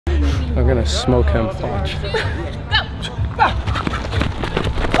I'm gonna smoke him. Watch.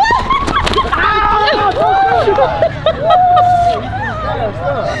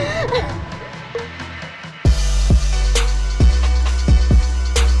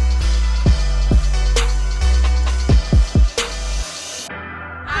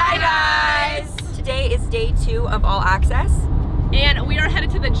 Hi guys! Today is day 2 of All Access. And we are headed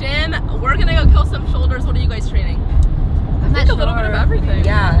to the gym. We're gonna go kill some shoulders. What are you guys training? I think a little bit of everything.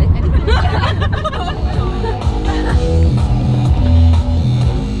 Yeah.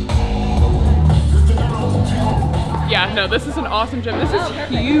 Yeah, no, this is an awesome gym. This is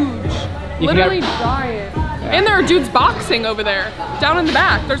huge. Literally giant. And there are dudes boxing over there, down in the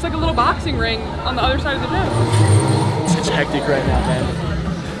back. There's like a little boxing ring on the other side of the gym. It's hectic right now, man.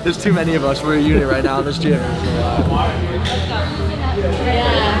 There's too many of us. We're a unit right now in this gym.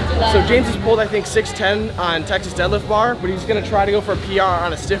 So James has pulled, I think, 610 on Texas deadlift bar, but he's gonna try to go for a PR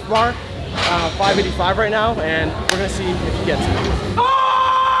on a stiff bar, 585 right now, and we're gonna see if he gets it.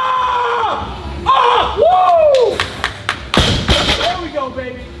 Woo! There we go,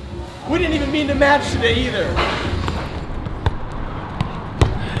 baby. We didn't even mean to match today either.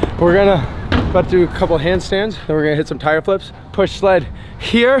 We're about to do a couple of handstands, then we're gonna hit some tire flips, push sled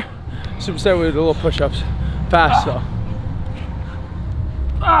here, superset with little push-ups, fast so.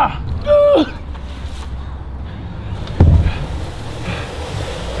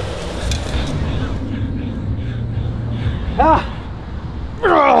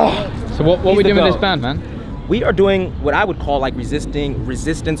 So what are we doing with this band, man? We are doing what I would call like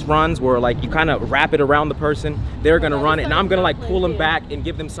resistance runs, where like you kind of wrap it around the person. They're gonna run it, and I'm gonna like pull them back and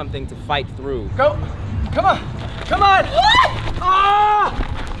give them something to fight through. Go! Come on! Come on!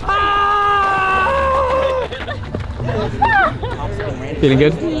 Feeling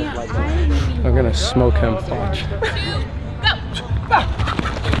good? I'm gonna smoke him. Watch.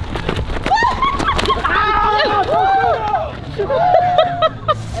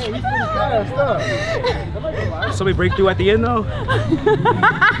 Somebody break through at the end though.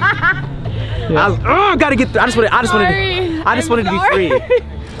 I gotta get through. I just wanted to be free.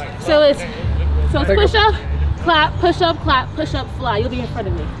 So let's push up, clap, push up, fly. You'll be in front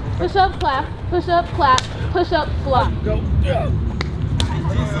of me. Push up, clap, push up, fly. Go.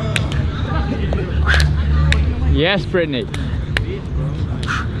 Yes, Brittany.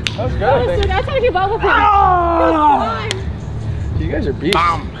 That was good, I think. That's how to keep up with him. You guys are beasts.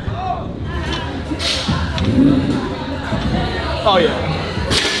 Oh yeah.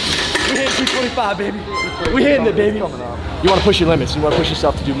 We hit 225, baby. We hitting it, baby. You want to push your limits. You want to push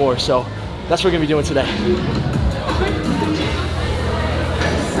yourself to do more. So that's what we're gonna be doing today.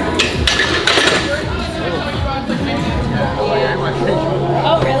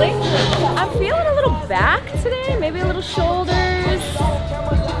 Oh really? I'm feeling a little back today, maybe a little shoulders.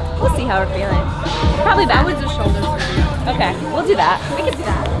 We'll see how we're feeling. Probably backwards or shoulders. Okay, we'll do that. We can do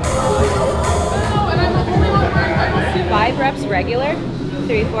that. 5 reps regular,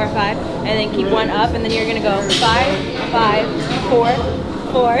 3, 4, 5, and then keep one up, and then you're gonna go 5, 5, 4,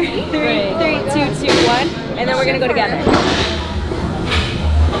 4, 3, 3, 2, 2, 1, and then we're gonna go together. 2.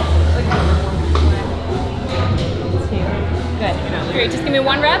 Good. 3. Just give me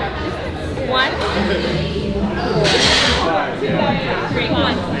 1 rep. 1. 3.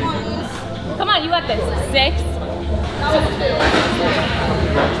 1. Come on, you got this. 6.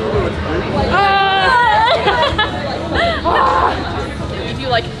 You do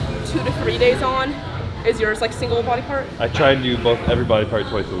like 2 to 3 days on. Is yours like single body part? I try and do every body part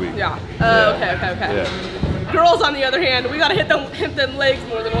twice a week. Yeah. Okay. Yeah. Girls, on the other hand, we gotta hit them legs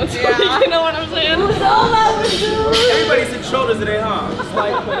more than once a week. You know what I'm saying? Everybody's in shoulders today, huh?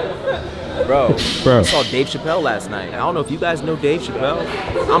 Bro, I saw Dave Chappelle last night. I don't know if you guys know Dave Chappelle.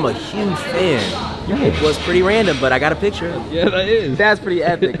 I'm a huge fan. It was pretty random, but I got a picture. Yeah, that is. That's pretty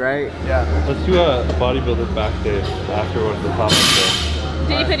epic, right? Yeah. Let's do a bodybuilder back day after one of the topics.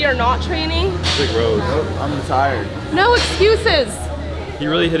 David, you're not training? Big Rose. I'm tired. No excuses. He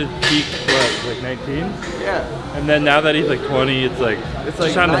really hit his peak, what, like 19? Yeah. And then now that he's like 20, it's like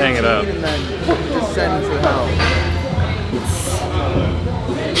time to hang it up. And then descend to hell.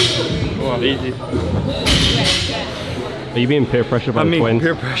 Come on, easy. Are you being peer pressured by the twins?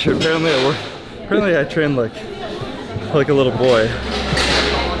 Peer pressure. Apparently at work. Apparently I train like a little boy.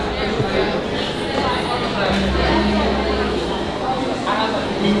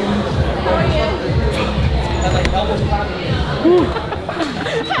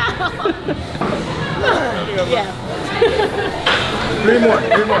 Yeah. 3 more.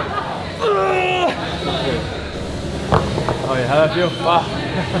 Oh yeah, how'd that feel? Wow, I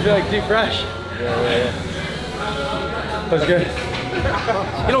feel like deep fresh. Yeah. That was good.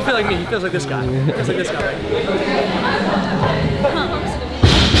 He don't feel like me, he feels like this guy. He feels like this guy.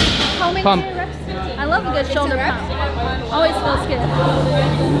 Pump. I love a good shoulder pump. Always feels good.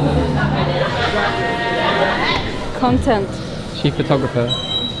 Content. Chief photographer.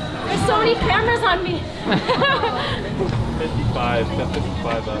 There's so many cameras on me. 55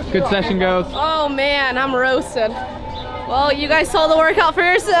 up. Good session, girls. Oh man, I'm roasted. Well, you guys saw the workout for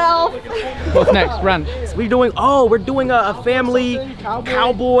yourself. What's next? Ranch. We're doing a family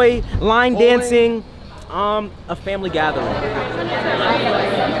cowboy line dancing, a family gathering.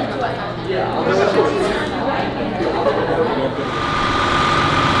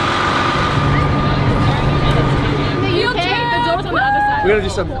 We're gonna do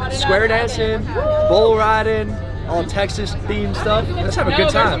some square dancing, bull riding, all Texas themed stuff. Let's have a good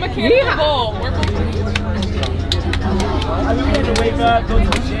time.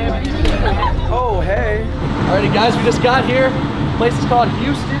 Oh, hey. Alrighty, guys, we just got here. The place is called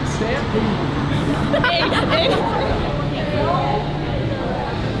Houston Stampede.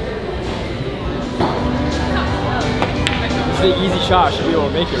 This is an easy shot. Should be able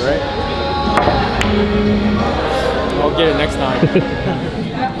to make it, right? I'll get it next time.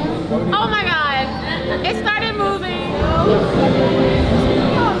 Oh my god. It started moving. Oh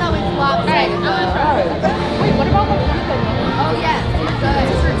no, it's locked. Alright, I'm gonna try. Wait, what about what you think? Oh yes, it's good.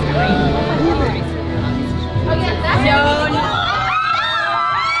 Oh yeah, that's no.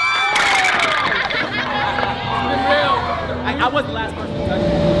 I was the last person to touch it.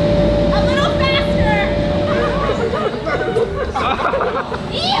 A little faster!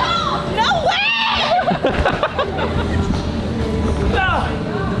 Ew! No way!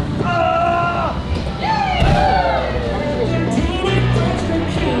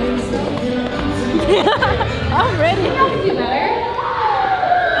 I'm ready. I can do better.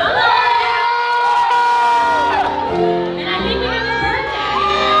 And I think we have a birthday.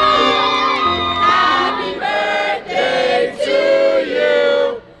 Happy birthday to you.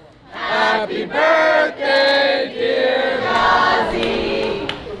 Happy birthday, dear Ozzy.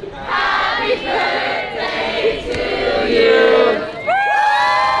 Happy birthday to you.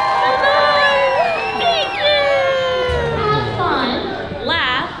 Thank you. Have fun,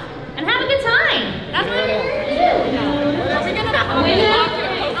 laugh, and have a good time. That's what we're here to do. We're gonna have a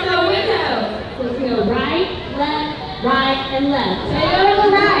So we go right, left, and left. So you go to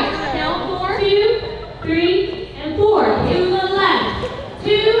the right. Count 4, 2, 3, and 4. To the left. 2,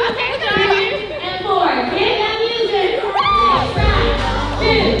 3, and 4. Hit that music. Right.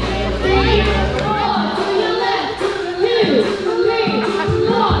 2, 3, 4. To the left. 2, 3,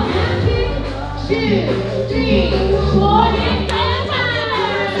 4. 2, 3, 4. And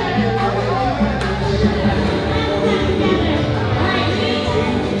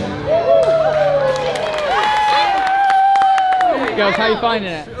Girls, how you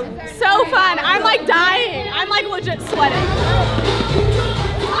finding it? So fun. I'm like dying. I'm like legit sweating.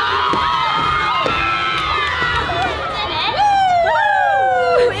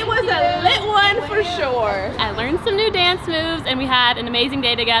 Woo! It was a lit one for sure. I learned some new dance moves and we had an amazing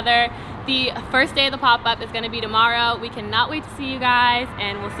day together. The first day of the pop-up is going to be tomorrow. We cannot wait to see you guys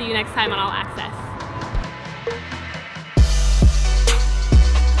and we'll see you next time on All Access.